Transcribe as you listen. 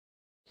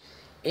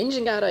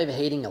Engine guard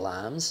overheating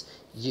alarms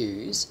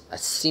use a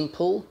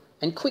simple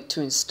and quick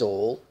to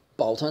install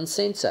bolt-on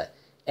sensor.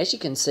 As you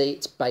can see,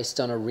 it's based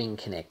on a ring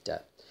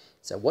connector.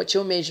 So what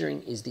you're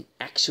measuring is the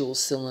actual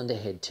cylinder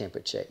head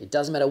temperature. It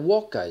doesn't matter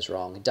what goes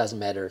wrong. It doesn't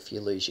matter if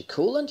you lose your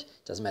coolant.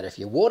 It doesn't matter if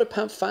your water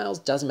pump fails.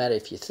 It doesn't matter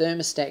if your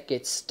thermostat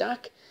gets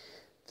stuck.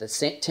 The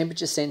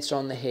temperature sensor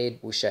on the head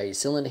will show your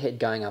cylinder head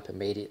going up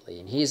immediately.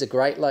 And here's a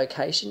great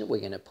location. We're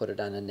going to put it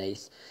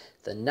underneath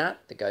the nut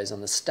that goes on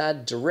the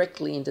stud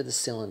directly into the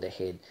cylinder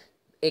head.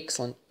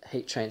 Excellent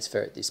heat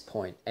transfer at this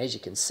point. As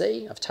you can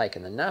see, I've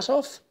taken the nut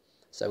off.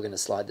 So we're going to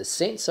slide the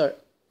sensor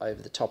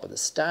over the top of the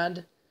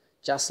stud,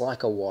 just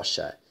like a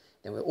washer.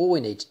 Then all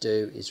we need to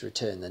do is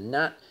return the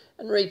nut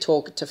and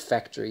retorque it to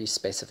factory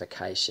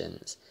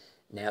specifications.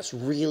 Now it's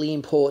really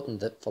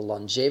important that for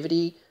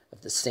longevity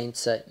of the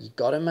sensor, you've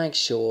got to make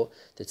sure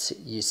that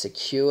you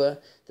secure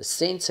the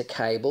sensor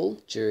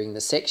cable during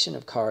the section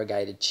of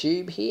corrugated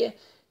tube here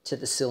to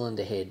the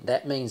cylinder head.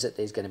 That means that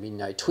there's going to be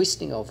no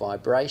twisting or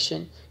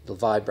vibration. It'll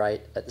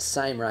vibrate at the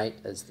same rate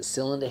as the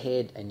cylinder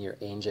head and your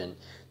engine.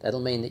 That'll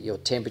mean that your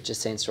temperature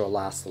sensor will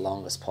last the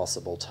longest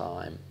possible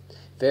time.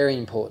 Very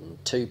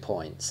important, 2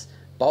 points.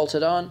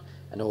 Bolted on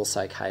and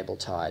also cable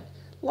tied.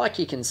 Like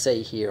you can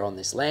see here on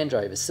this Land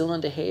Rover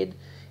cylinder head,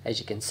 as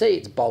you can see,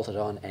 it's bolted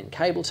on and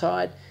cable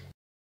tied.